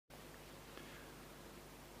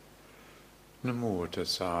นะโมตัส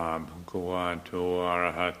สะภะคะวะโตอะร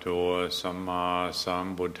ะหะโตสัมมาสัม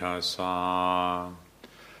พุทธัสสะ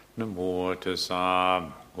นะโมตัสสะภ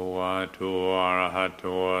ะคะวะโตอะระหะโต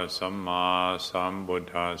สัมมาสัมพุท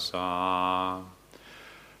ธัสสะ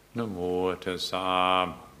นะโมตัสสะ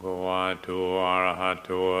ภะคะวะโตอะระหะโต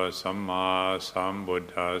สัมมาสัมพุท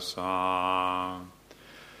ธัสสะ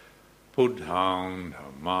พุทธังธั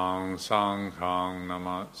มมังสังฆังนะ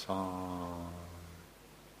มัสสา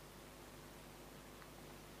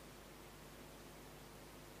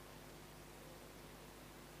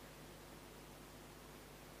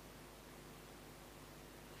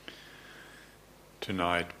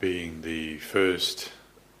Tonight being the first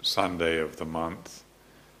Sunday of the month,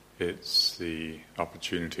 it's the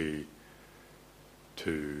opportunity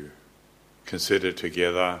to consider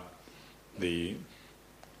together the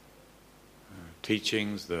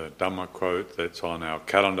teachings, the Dhamma quote that's on our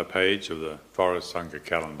calendar page of the Forest Sangha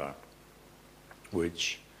calendar,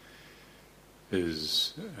 which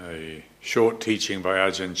is a short teaching by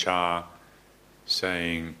Ajahn Chah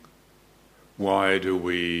saying, why do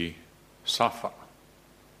we suffer?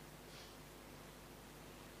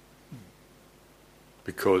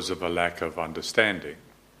 Because of a lack of understanding,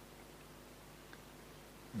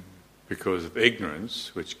 because of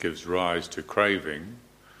ignorance, which gives rise to craving,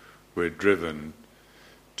 we're driven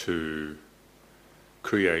to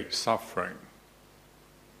create suffering.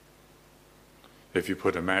 If you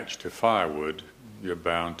put a match to firewood, you're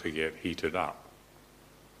bound to get heated up.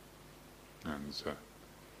 And there's a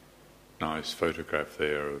nice photograph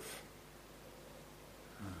there of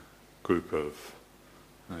a group of,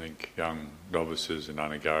 I think, young novices and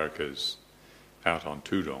anagarikas out on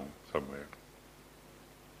Tudong somewhere,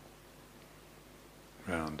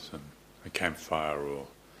 around a campfire or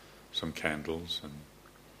some candles. And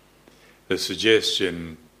the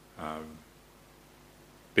suggestion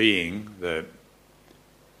being that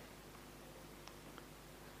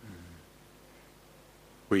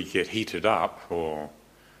we get heated up or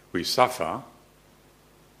we suffer,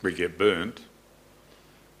 we get burnt,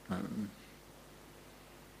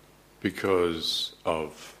 because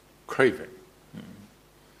of craving,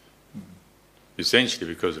 essentially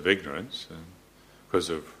because of ignorance, because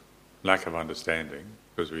of lack of understanding,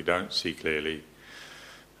 because we don't see clearly,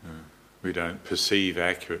 we don't perceive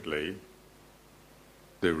accurately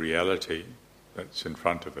the reality that's in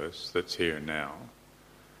front of us, that's here and now.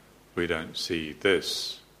 We don't see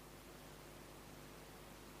this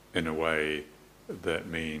in a way that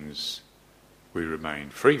means we remain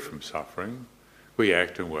free from suffering. We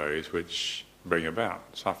act in ways which bring about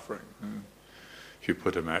suffering. If you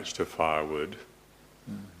put a match to firewood,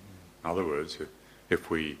 in other words, if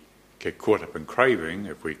we get caught up in craving,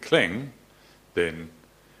 if we cling, then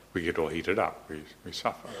we get all heated up, we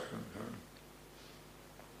suffer.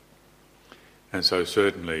 And so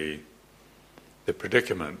certainly the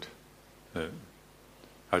predicament that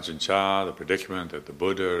Ajahn Chah, the predicament that the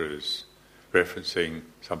Buddha is referencing,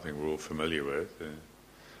 something we're all familiar with,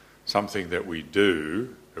 something that we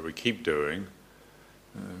do, that we keep doing,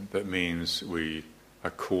 that means we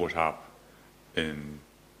are caught up in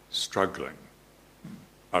struggling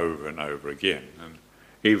over and over again. And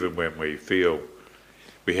even when we feel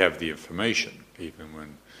we have the information, even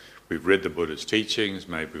when we've read the Buddha's teachings,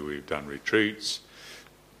 maybe we've done retreats,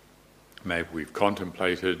 maybe we've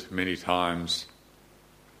contemplated many times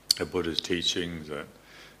the Buddha's teachings, that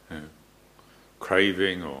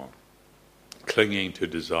craving or clinging to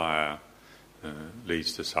desire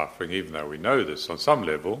leads to suffering. Even though we know this on some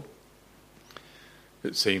level,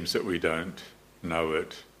 it seems that we don't know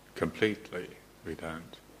it completely. We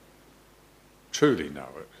don't truly know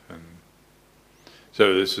it. And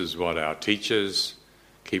so this is what our teachers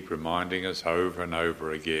keep reminding us over and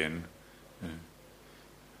over again,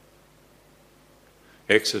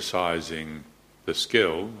 exercising the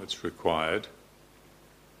skill that's required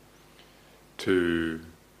to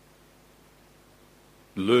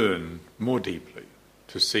learn more deeply,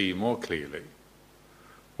 to see more clearly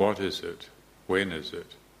what is it, when is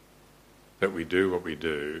it that we do what we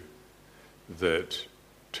do that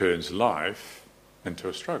turns life into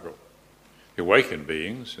a struggle. The awakened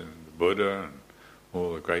beings and the Buddha and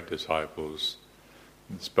all the great disciples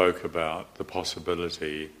spoke about the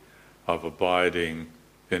possibility of abiding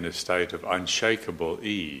in a state of unshakable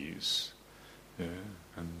ease,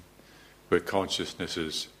 and where consciousness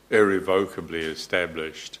is irrevocably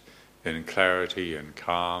established in clarity and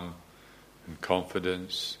calm and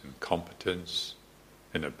confidence and competence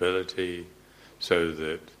and ability, so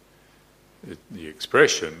that the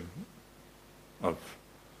expression of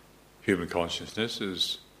human consciousness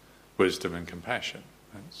is wisdom and compassion.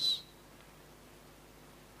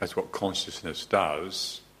 That's what consciousness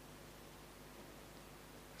does.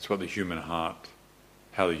 It's what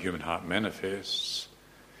how the human heart manifests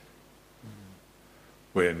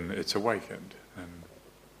when it's awakened.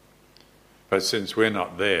 But since we're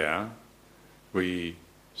not there, we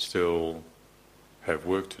still have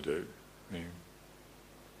work to do.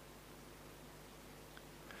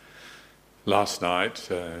 Last night,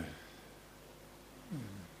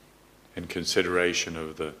 in consideration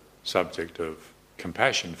of the subject of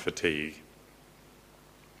compassion fatigue,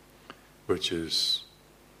 which is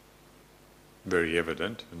very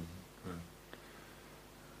evident, and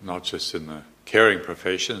not just in the caring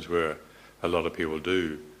professions where a lot of people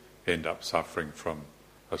do end up suffering from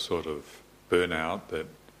a sort of burnout that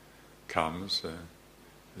comes,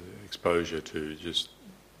 exposure to just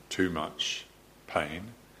too much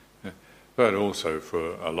pain, but also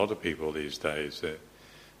for a lot of people these days,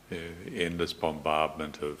 endless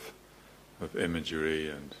bombardment of imagery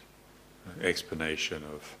and explanation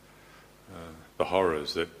of the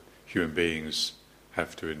horrors that human beings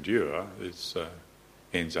have to endure,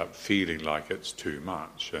 ends up feeling like it's too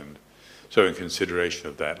much. And so in consideration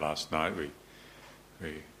of that, last night we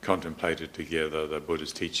contemplated together the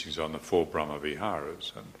Buddha's teachings on the 4 Brahma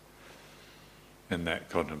Viharas, and in that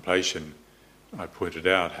contemplation I pointed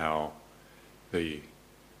out how the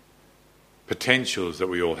potentials that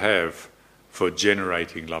we all have for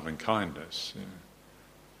generating loving kindness,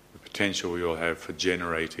 the potential we all have for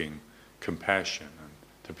generating compassion, and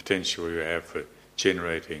the potential we have for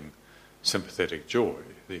generating sympathetic joy,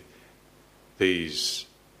 these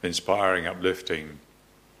inspiring, uplifting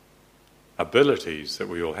abilities that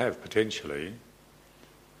we all have potentially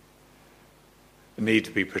need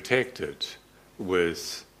to be protected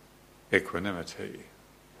with equanimity,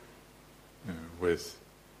 with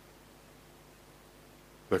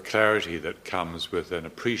the clarity that comes with an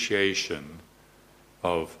appreciation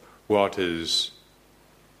of what is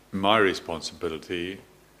my responsibility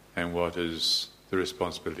and what is the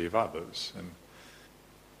responsibility of others. And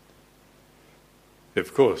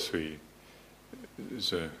of course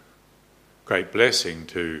it's a great blessing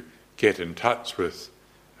to get in touch with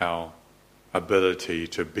our ability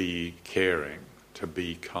to be caring, to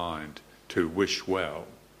be kind, to wish well.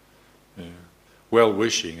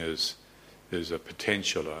 Well-wishing is a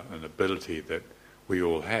potential, an ability that we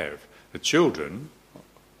all have. The children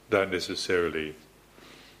don't necessarily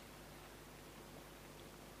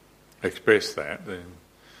express that. The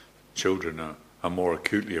children are more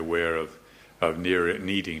acutely aware of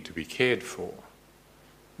needing to be cared for.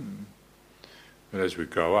 But as we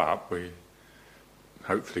grow up, we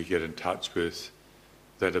hopefully get in touch with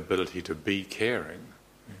that ability to be caring.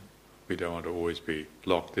 We don't want to always be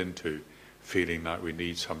locked into feeling like we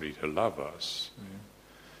need somebody to love us.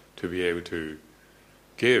 To be able to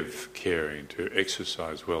give caring, to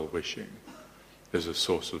exercise well-wishing is a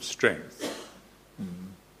source of strength.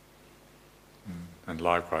 And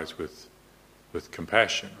likewise with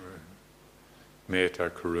compassion. Metta,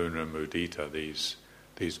 karuna, mudita,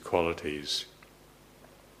 these qualities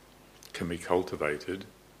can be cultivated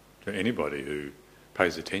to anybody who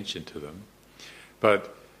pays attention to them.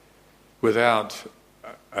 But without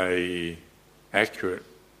an accurate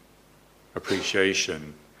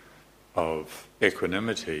appreciation of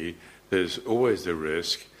equanimity, there's always the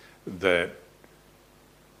risk that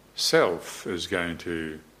self is going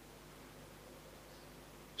to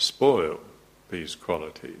spoil these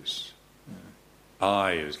qualities.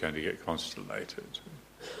 I is going to get constellated.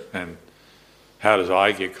 And how does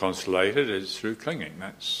I get constellated? It's through clinging.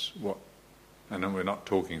 That's what... And then we're not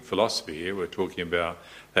talking philosophy here, we're talking about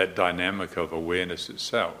that dynamic of awareness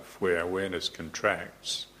itself, where awareness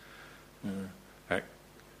contracts, that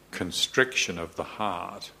constriction of the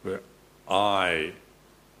heart, where I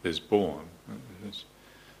is born.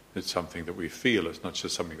 It's something that we feel, it's not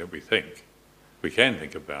just something that we think. We can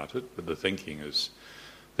think about it, but the thinking is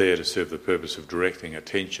there to serve the purpose of directing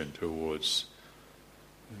attention towards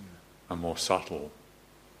a more subtle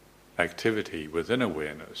activity within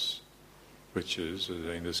awareness, which is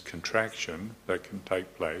this contraction that can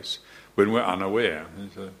take place when we're unaware.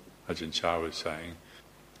 As Ajahn Chah was saying,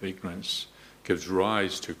 ignorance gives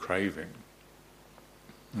rise to craving,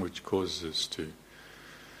 which causes us to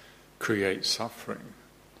create suffering.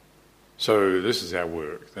 So this is our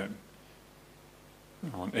work, that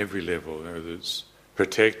on every level, there's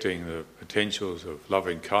protecting the potentials of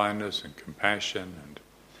loving kindness and compassion and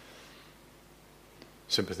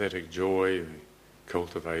sympathetic joy,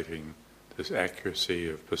 cultivating this accuracy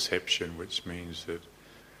of perception, which means that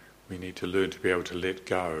we need to learn to be able to let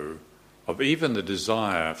go of even the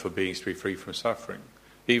desire for beings to be free from suffering,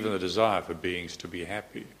 even the desire for beings to be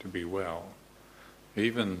happy, to be well.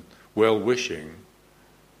 even well-wishing,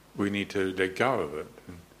 we need to let go of it.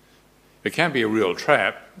 And it can be a real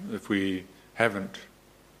trap if we haven't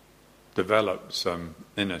developed some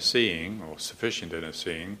inner seeing or sufficient inner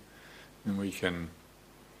seeing, and we can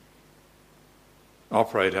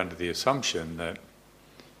operate under the assumption that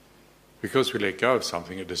because we let go of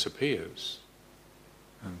something, it disappears.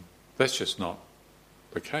 And that's just not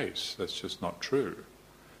the case. That's just not true.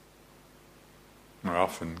 I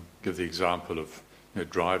often give the example of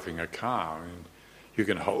driving a car. I mean, you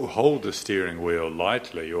can hold the steering wheel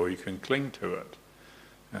lightly, or you can cling to it.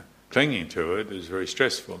 Clinging to it is very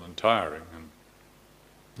stressful and tiring,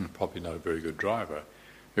 and probably not a very good driver.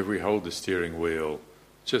 If we hold the steering wheel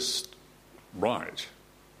just right,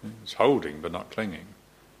 it's holding but not clinging,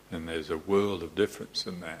 and there's a world of difference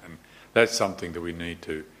in that. And that's something that we need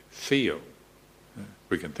to feel.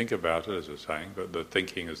 We can think about it, as I was saying, but the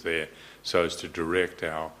thinking is there so as to direct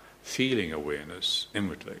our feeling awareness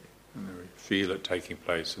inwardly. And we feel it taking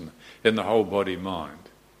place in the whole body-mind,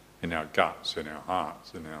 in our guts, in our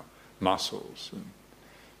hearts, in our muscles. And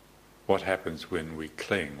what happens when we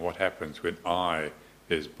cling? What happens when I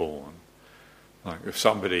is born? Like if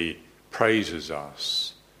somebody praises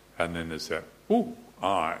us, and then there's that, ooh,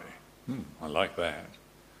 I like that.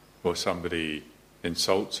 Or somebody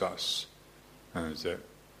insults us, and there's that,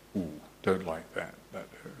 ooh, don't like that.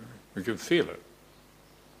 We can feel it.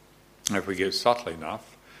 If we get subtle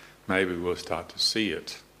enough, maybe we'll start to see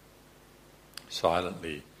it,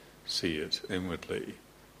 silently see it inwardly,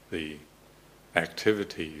 the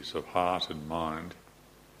activities of heart and mind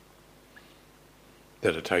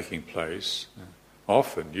that are taking place,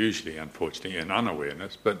 often, usually, unfortunately, in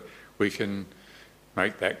unawareness, but we can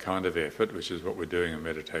make that kind of effort, which is what we're doing in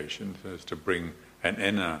meditation, is to bring an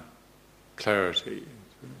inner clarity,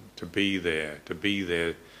 to be there,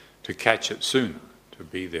 to catch it sooner, to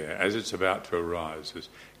be there as it's about to arise, as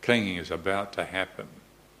clinging is about to happen.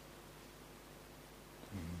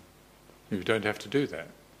 You don't have to do that.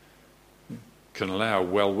 You can allow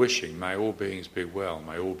well-wishing, may all beings be well,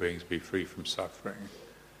 may all beings be free from suffering,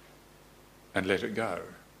 and let it go.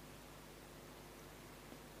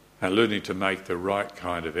 And learning to make the right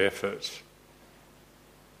kind of effort,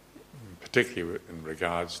 particularly in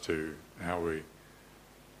regards to how we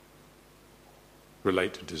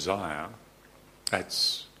relate to desire,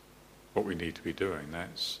 that's what we need to be doing.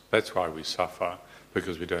 That's why we suffer,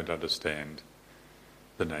 because we don't understand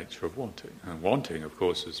the nature of wanting. And wanting, of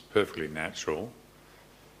course, is perfectly natural.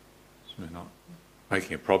 So we're not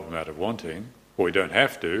making a problem out of wanting, or we don't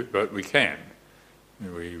have to, but we can.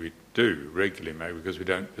 We do regularly, maybe, because we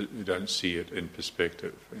don't see it in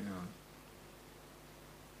perspective.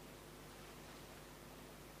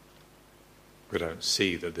 We don't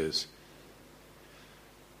see that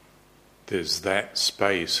there's that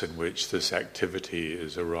space in which this activity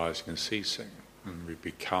is arising and ceasing, and we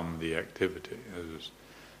become the activity. As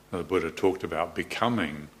the Buddha talked about,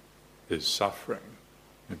 becoming is suffering,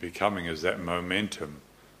 and becoming is that momentum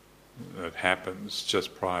that happens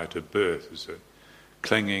just prior to birth, is a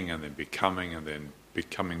clinging and then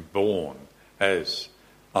becoming born as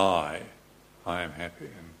I am happy.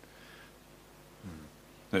 And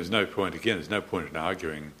there's no point in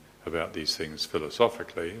arguing about these things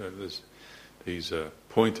philosophically. These are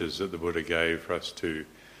pointers that the Buddha gave for us to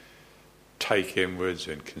take inwards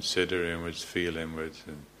and consider inwards, feel inwards.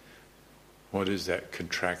 And what is that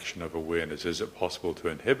contraction of awareness? Is it possible to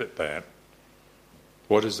inhibit that?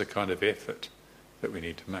 What is the kind of effort that we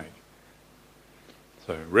need to make?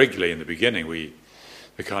 So regularly in the beginning,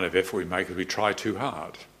 the kind of effort we make is we try too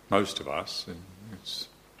hard, most of us, and it's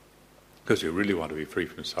because we really want to be free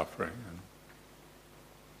from suffering. And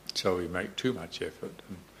so we make too much effort,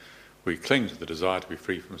 and we cling to the desire to be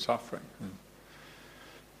free from suffering. And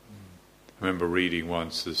I remember reading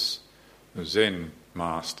once this Zen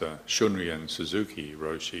master, Shunryu Suzuki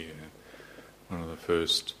Roshi, one of the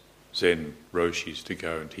first Zen Roshis to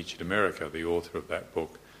go and teach in America, the author of that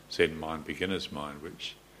book, Zen Mind, Beginner's Mind,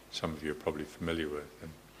 which some of you are probably familiar with.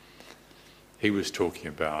 And he was talking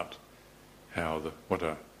about what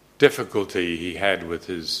a difficulty he had with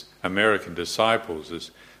his American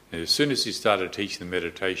disciples. As soon as he started teaching them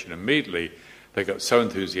meditation, immediately they got so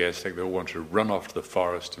enthusiastic they all wanted to run off to the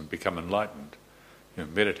forest and become enlightened.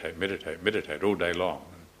 Meditate all day long.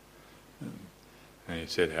 And he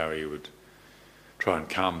said how he would try and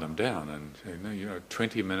calm them down and say,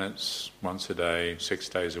 20 minutes once a day, 6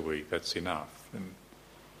 days a week, that's enough. And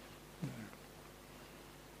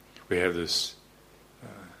we have this,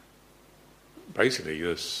 basically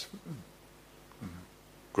this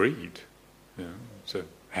greed. It's a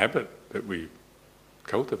habit that we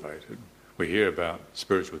cultivated. We hear about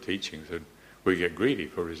spiritual teachings and we get greedy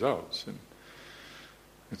for results. And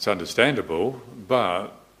it's understandable, but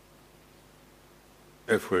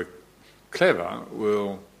if we're clever,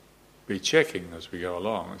 we'll be checking as we go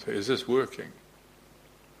along and say, is this working?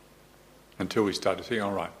 Until we start to think,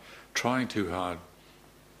 all right, trying too hard,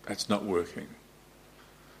 that's not working.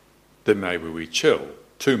 Then maybe we chill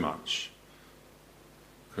too much.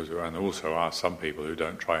 And also are some people who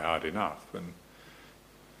don't try hard enough and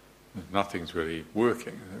nothing's really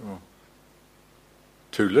working. Well,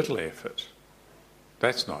 too little effort,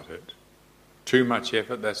 that's not it. Too much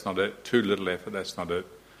effort, that's not it. Too little effort, that's not it.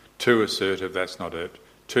 Too assertive, that's not it.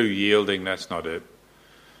 Too yielding, that's not it.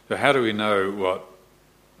 So how do we know what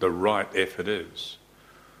the right effort is?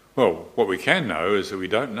 Well, what we can know is that we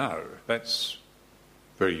don't know. That's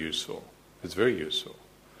very useful. It's very useful.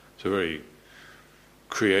 It's a very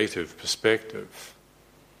creative perspective.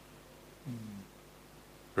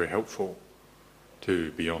 Very helpful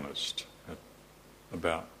to be honest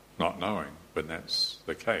about not knowing when that's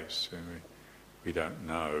the case. And we don't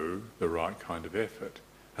know the right kind of effort.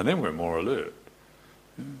 And then we're more alert.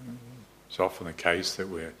 It's often the case that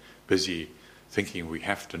we're busy thinking we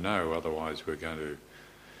have to know, otherwise we're going to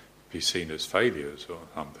be seen as failures or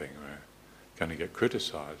something. We're going to get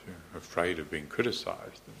criticised. We're afraid of being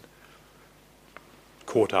criticised. And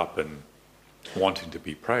caught up in wanting to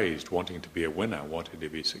be praised, wanting to be a winner, wanting to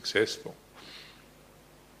be successful.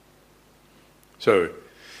 So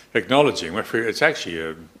acknowledging, it's actually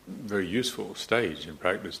a very useful stage in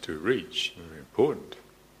practice to reach, very important.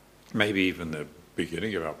 Maybe even the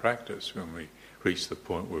beginning of our practice, when we reach the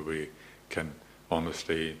point where we can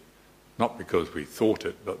honestly, not because we thought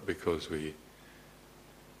it, but because we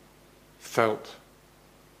felt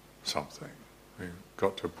something. We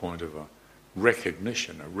got to a point of a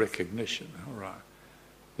recognition. All right,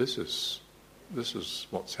 this is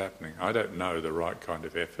what's happening. I don't know the right kind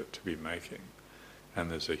of effort to be making.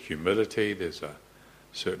 And there's a humility, there's a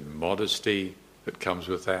certain modesty that comes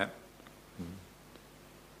with that,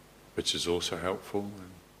 which is also helpful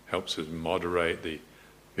and helps us moderate the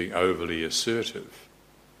being overly assertive.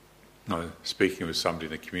 I was speaking with somebody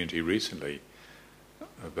in the community recently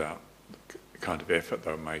about the kind of effort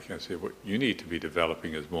they were making. I said, what you need to be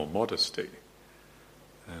developing is more modesty.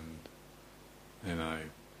 And then I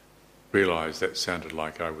realised that sounded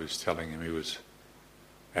like I was telling him he was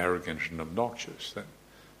arrogant and obnoxious.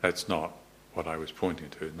 That's not what I was pointing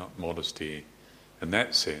to, not modesty in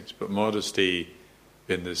that sense, but modesty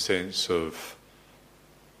in the sense of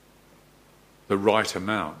the right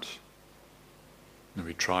amount. And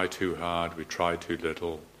we try too hard, we try too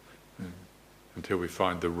little, until we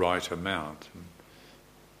find the right amount, and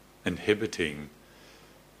inhibiting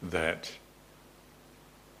that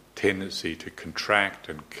tendency to contract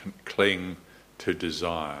and cling to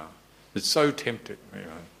desire. It's so tempting.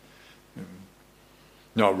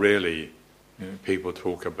 Not really. People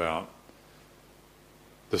talk about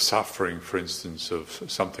the suffering, for instance, of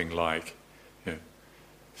something like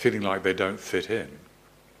feeling like they don't fit in.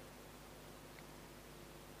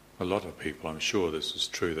 A lot of people, I'm sure this is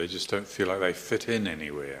true, they just don't feel like they fit in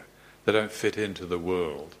anywhere. They don't fit into the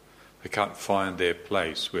world. They can't find their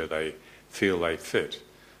place where they feel they fit.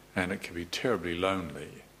 And it can be terribly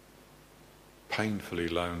lonely, painfully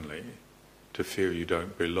lonely, to feel you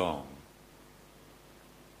don't belong.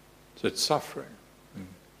 So it's suffering.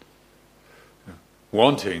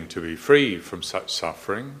 Wanting to be free from such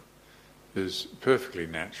suffering is perfectly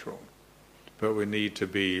natural. But we need to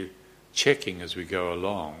be checking as we go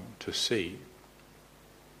along to see,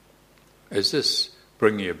 is this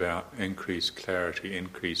bringing about increased clarity,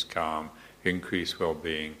 increased calm, increased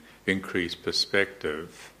well-being, increased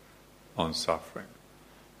perspective on suffering?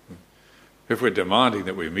 If we're demanding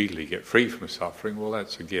that we immediately get free from suffering, well,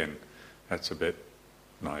 that's a bit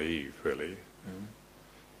naive, really.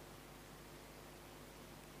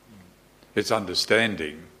 It's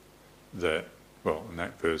understanding that, well, in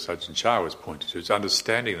that verse Ajahn Chah was pointing to, it's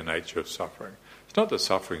understanding the nature of suffering. It's not that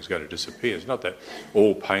suffering is going to disappear. It's not that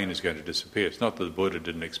all pain is going to disappear. It's not that the Buddha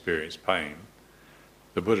didn't experience pain.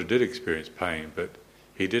 The Buddha did experience pain, but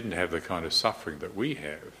he didn't have the kind of suffering that we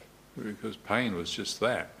have, because pain was just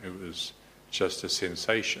that. It was just a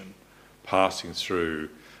sensation passing through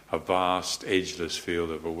a vast, edgeless field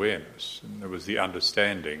of awareness. And there was the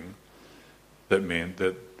understanding that meant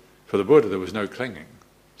that for the Buddha there was no clinging,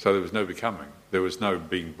 so there was no becoming. There was no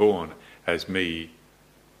being born as me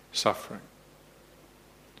suffering.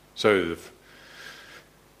 So the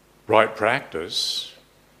right practice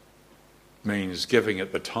means giving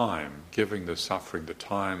it the time, giving the suffering the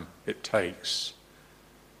time it takes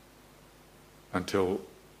until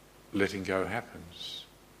letting go happens.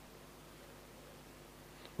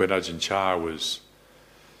 when Ajahn Chah was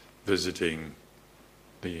visiting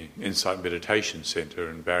the Insight Meditation Center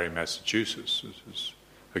in Barre, Massachusetts. This was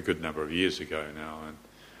a good number of years ago now, and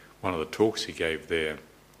one of the talks he gave there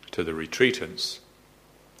to the retreatants,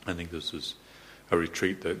 I think this was a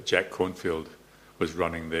retreat that Jack Cornfield was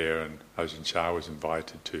running there, and Ajahn Chah was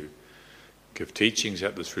invited to give teachings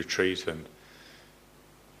at this retreat, and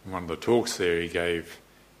in one of the talks there he gave,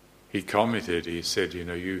 he commented, he said,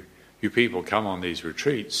 you people come on these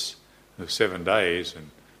retreats of 7 days and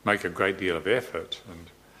make a great deal of effort,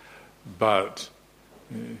 but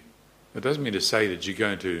it doesn't mean to say that you're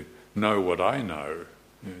going to know what I know,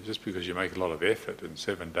 just because you make a lot of effort in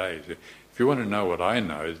 7 days. If you want to know what I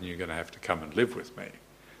know, then you're going to have to come and live with me.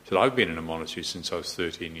 So I've been in a monastery since I was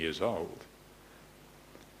 13 years old.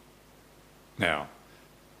 Now,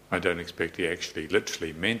 I don't expect he actually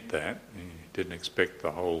literally meant that. He didn't expect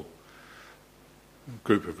the whole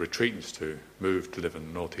group of retreatants to move to live in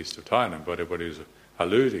the northeast of Thailand, but what he was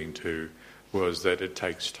alluding to was that it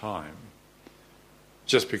takes time.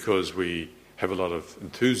 Just because we have a lot of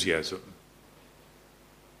enthusiasm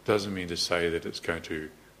doesn't mean to say that it's going to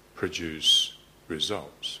produce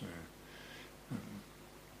results.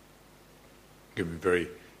 You can be very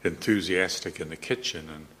enthusiastic in the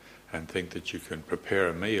kitchen and think that you can prepare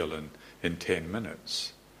a meal in 10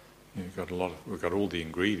 minutes. We've got all the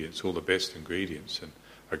ingredients, all the best ingredients, and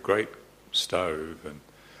a great stove.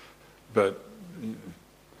 But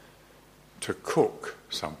to cook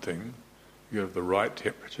something, you have the right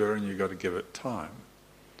temperature and you've got to give it time.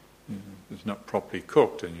 It's not properly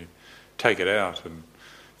cooked, and you take it out and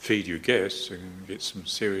feed your guests and get some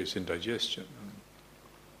serious indigestion.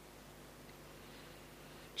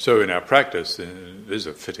 So in our practice, it is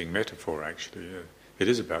a fitting metaphor actually. It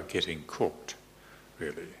is about getting cooked,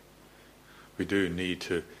 really. We do need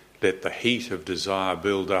to let the heat of desire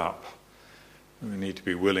build up. We need to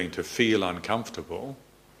be willing to feel uncomfortable,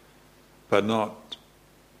 but not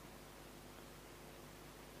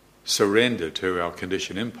surrender to our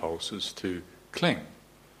conditioned impulses to cling,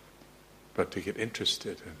 but to get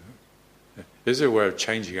interested in it. Is there a way of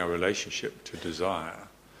changing our relationship to desire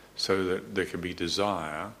so that there can be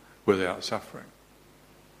desire without suffering?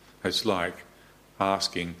 It's like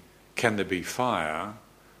asking, can there be fire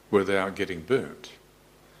without getting burnt?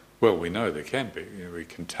 Well, we know there can be. We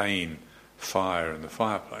contain fire in the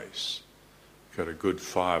fireplace. We've got a good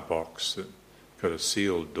firebox, got a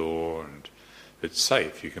sealed door, and it's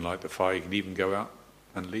safe. You can light the fire. You can even go out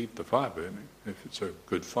and leave the fire burning if it's a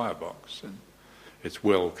good firebox. And it's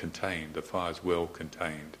well contained. The fire's well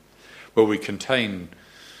contained. Well, we contain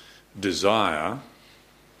desire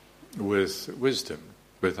with wisdom,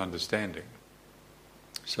 with understanding.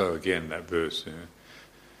 So again, that verse,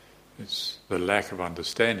 it's the lack of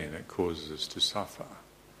understanding that causes us to suffer.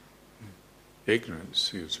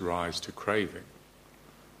 Ignorance gives rise to craving,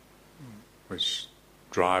 which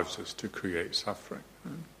drives us to create suffering.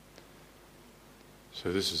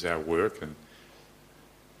 So this is our work, and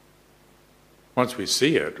once we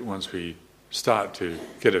see it, once we start to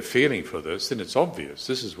get a feeling for this, then it's obvious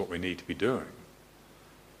this is what we need to be doing.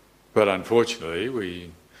 But unfortunately,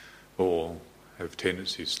 we all have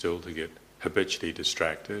tendencies still to get habitually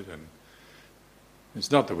distracted, and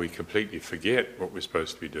it's not that we completely forget what we're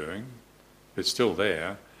supposed to be doing. It's still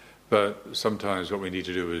there, but sometimes what we need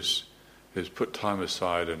to do is put time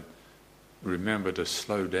aside and remember to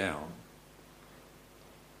slow down.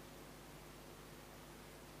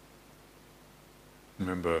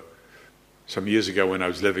 Remember some years ago when I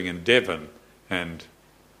was living in Devon, and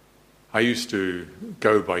I used to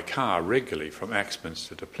go by car regularly from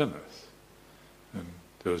Axminster to Plymouth. And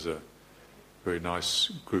there was a very nice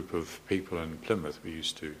group of people in Plymouth. We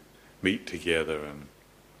used to meet together and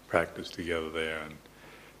practice together there, and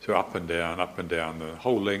so up and down the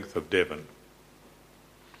whole length of Devon.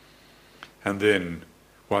 And then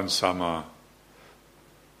one summer,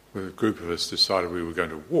 a group of us decided we were going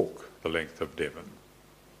to walk the length of Devon.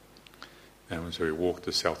 And so we walked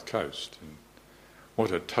the south coast. And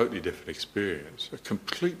what a totally different experience, a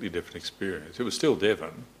completely different experience. It was still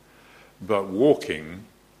Devon, but walking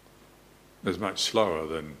is much slower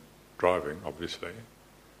than driving, obviously.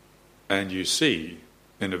 And you see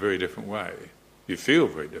in a very different way. You feel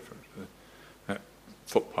very different. That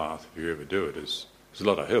footpath, if you ever do it, there's a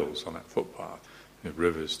lot of hills on that footpath. There are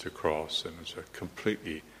rivers to cross, and it's a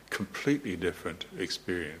completely different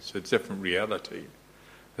experience. It's a different reality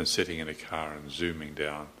than sitting in a car and zooming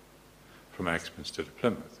down from Axminster to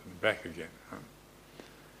Plymouth and back again.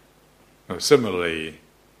 Now, similarly,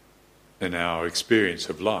 in our experience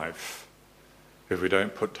of life, if we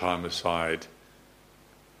don't put time aside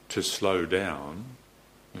to slow down,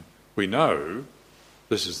 we know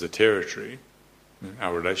this is the territory,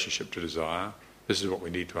 our relationship to desire. This is what we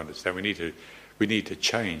need to understand. We need to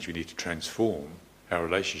change. We need to transform our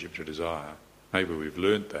relationship to desire. Maybe we've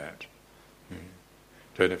learnt that.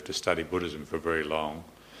 Don't have to study Buddhism for very long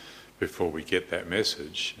before we get that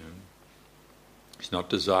message. It's not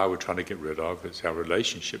desire we're trying to get rid of, it's our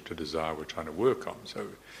relationship to desire we're trying to work on.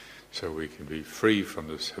 So we can be free from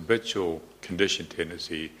this habitual conditioned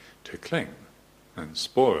tendency to cling and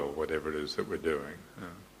spoil whatever it is that we're doing.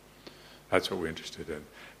 That's what we're interested in.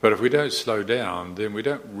 But if we don't slow down, then we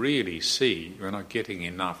don't really see, we're not getting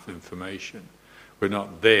enough information. We're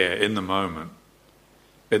not there in the moment.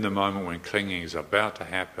 In the moment when clinging is about to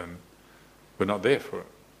happen, we're not there for it.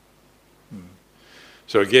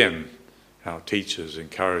 So again, our teachers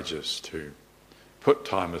encourage us to put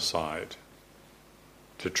time aside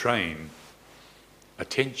to train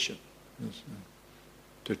attention,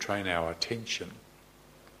 to train our attention,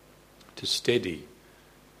 to steady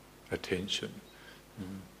attention.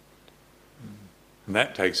 And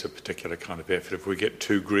that takes a particular kind of effort. If we get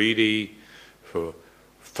too greedy for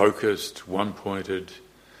focused, one-pointed,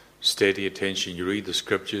 steady attention, you read the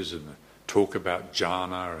scriptures and talk about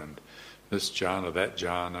jhana and this jhana, that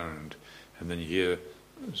jhana, and then you hear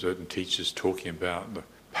certain teachers talking about the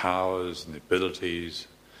powers and the abilities,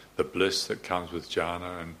 the bliss that comes with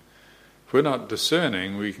jhana. And if we're not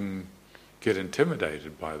discerning, we can get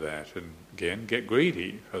intimidated by that and again get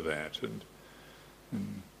greedy for that and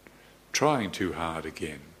trying too hard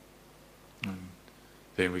again. And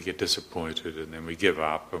then we get disappointed and then we give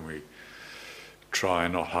up and we try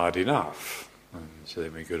not hard enough. And so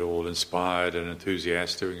then we get all inspired and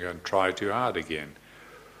enthusiastic and go and try too hard again.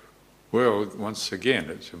 Well, once again,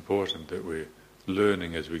 it's important that we're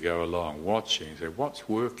learning as we go along, watching, say, what's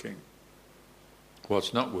working?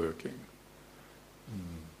 What's not working?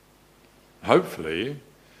 Hopefully,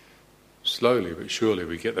 slowly but surely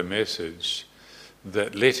we get the message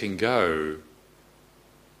that letting go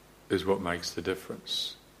is what makes the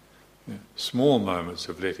difference. Small moments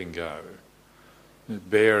of letting go,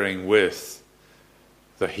 bearing with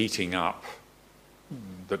the heating up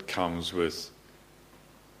that comes with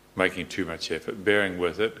making too much effort, bearing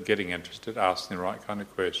with it, getting interested, asking the right kind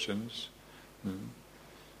of questions,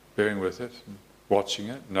 bearing with it, watching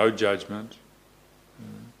it, no judgment.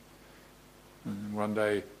 And one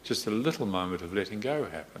day, just a little moment of letting go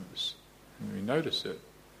happens. And we notice it.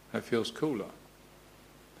 It feels cooler.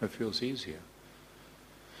 It feels easier.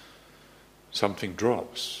 Something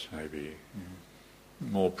drops, maybe,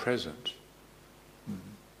 more present.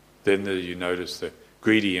 Then you notice the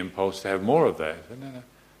greedy impulse to have more of that.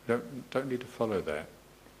 No, don't need to follow that.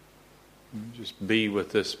 Just be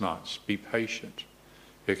with this much. Be patient.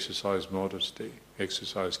 Exercise modesty.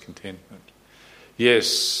 Exercise contentment.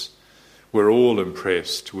 Yes, we're all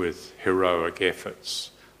impressed with heroic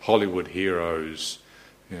efforts. Hollywood heroes,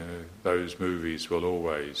 those movies will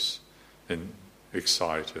always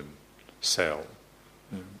excite and sell.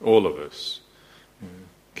 All of us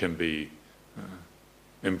can be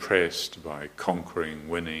impressed by conquering,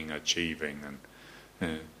 winning, achieving,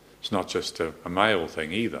 and it's not just a male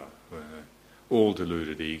thing either. All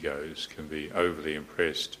deluded egos can be overly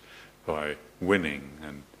impressed by winning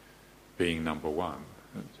and being number one.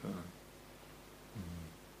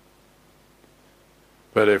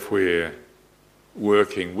 But if we're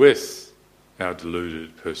working with our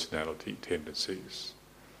deluded personality tendencies,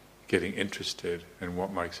 getting interested in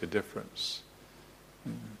what makes a difference,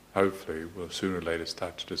 hopefully we'll sooner or later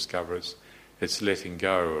start to discover it's letting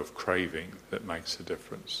go of craving that makes a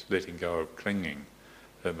difference, letting go of clinging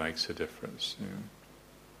that makes a difference.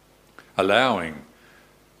 Allowing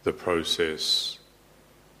the process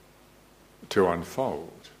to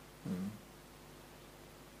unfold.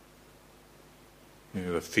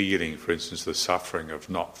 The feeling, for instance, the suffering of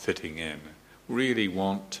not fitting in. Really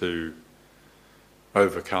want to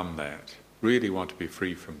overcome that. Really want to be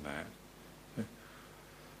free from that.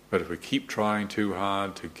 But if we keep trying too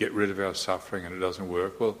hard to get rid of our suffering and it doesn't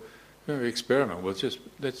work, well, experiment. Let's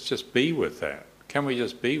just be with that. Can we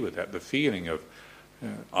just be with that? The feeling of,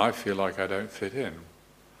 I feel like I don't fit in.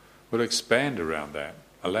 We'll expand around that.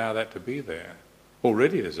 Allow that to be there.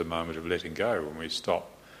 Already there's a moment of letting go when we stop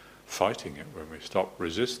fighting it, when we stop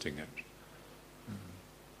resisting it,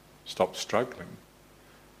 stop struggling.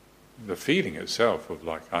 The feeling itself of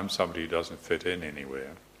like, I'm somebody who doesn't fit in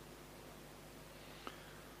anywhere,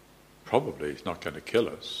 probably is not going to kill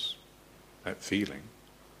us, that feeling.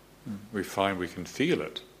 We find we can feel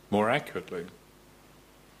it more accurately.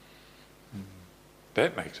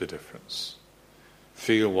 That makes a difference.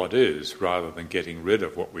 Feel what is rather than getting rid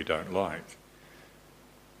of what we don't like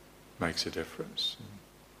makes a difference.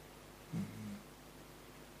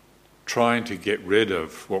 trying to get rid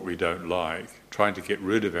of what we don't like, trying to get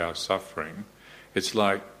rid of our suffering. It's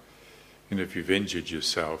like, if you've injured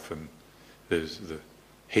yourself and there's the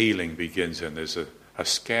healing begins and there's a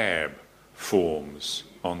scab forms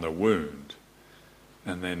on the wound,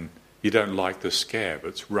 and then you don't like the scab,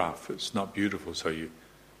 it's rough, it's not beautiful, so you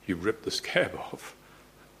rip the scab off.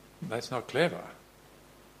 That's not clever.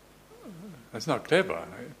 That's not clever.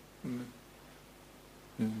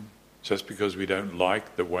 Just because we don't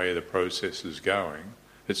like the way the process is going,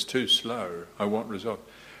 it's too slow. I want results.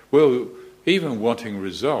 Well, even wanting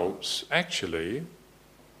results, actually,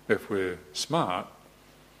 if we're smart,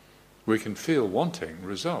 we can feel wanting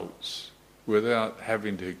results without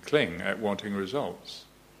having to cling at wanting results.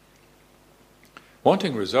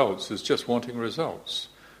 Wanting results is just wanting results.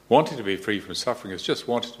 Wanting to be free from suffering is just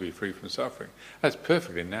wanting to be free from suffering. That's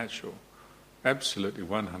perfectly natural. Absolutely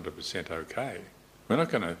 100% okay. We're not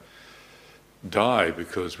going to die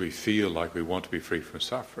because we feel like we want to be free from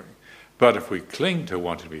suffering. But if we cling to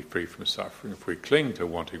wanting to be free from suffering, if we cling to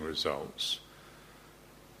wanting results,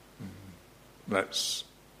 that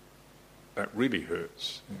really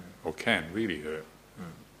hurts, or can really hurt.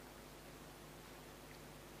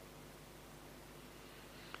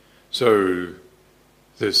 So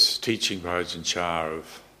this teaching by Ajahn Chah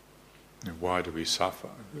of why do we suffer?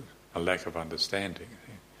 A lack of understanding.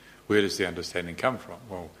 Where does the understanding come from?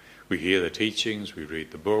 Well, we hear the teachings, we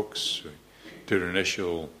read the books, we do an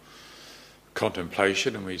initial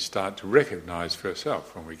contemplation, and we start to recognise for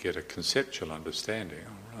ourselves when we get a conceptual understanding.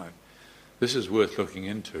 All right, this is worth looking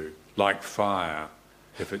into. Like fire,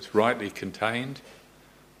 if it's rightly contained,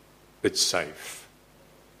 it's safe.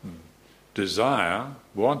 Desire,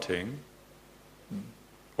 wanting,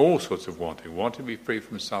 all sorts of wanting to be free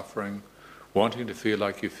from suffering, wanting to feel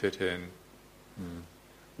like you fit in,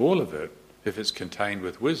 all of it, if it's contained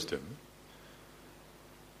with wisdom,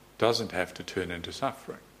 doesn't have to turn into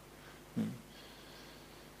suffering.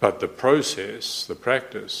 But the process, the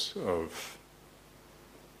practice of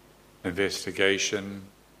investigation,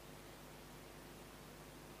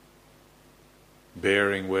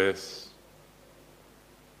 bearing with,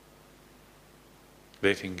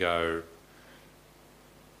 letting go,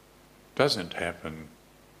 doesn't happen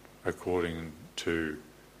according to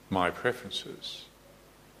my preferences.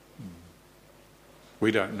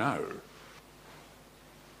 We don't know.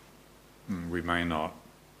 We may not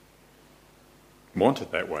want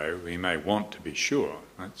it that way. We may want to be sure.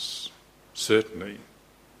 That's certainly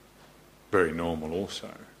very normal also.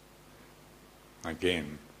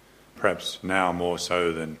 Again, perhaps now more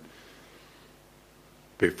so than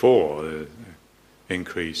before, the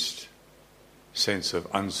increased sense of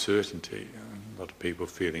uncertainty, a lot of people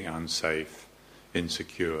feeling unsafe,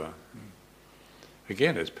 insecure.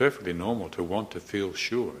 Again, it's perfectly normal to want to feel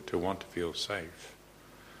sure, to want to feel safe.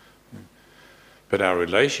 But our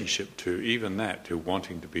relationship to even that, to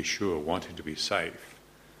wanting to be sure, wanting to be safe,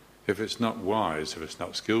 if it's not wise, if it's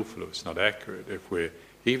not skillful, if it's not accurate, if we're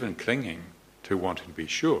even clinging to wanting to be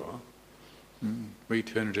sure, we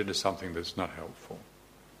turn it into something that's not helpful.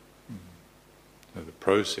 So the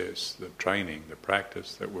process, the training, the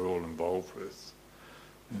practice that we're all involved with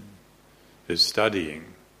is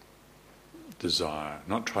studying desire,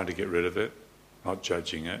 not trying to get rid of it, not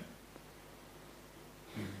judging it,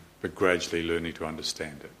 but gradually learning to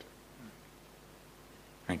understand it.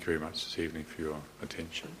 Thank you very much this evening for your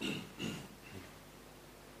attention.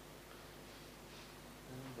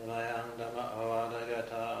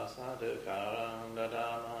 Sadhu karang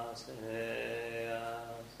dadama se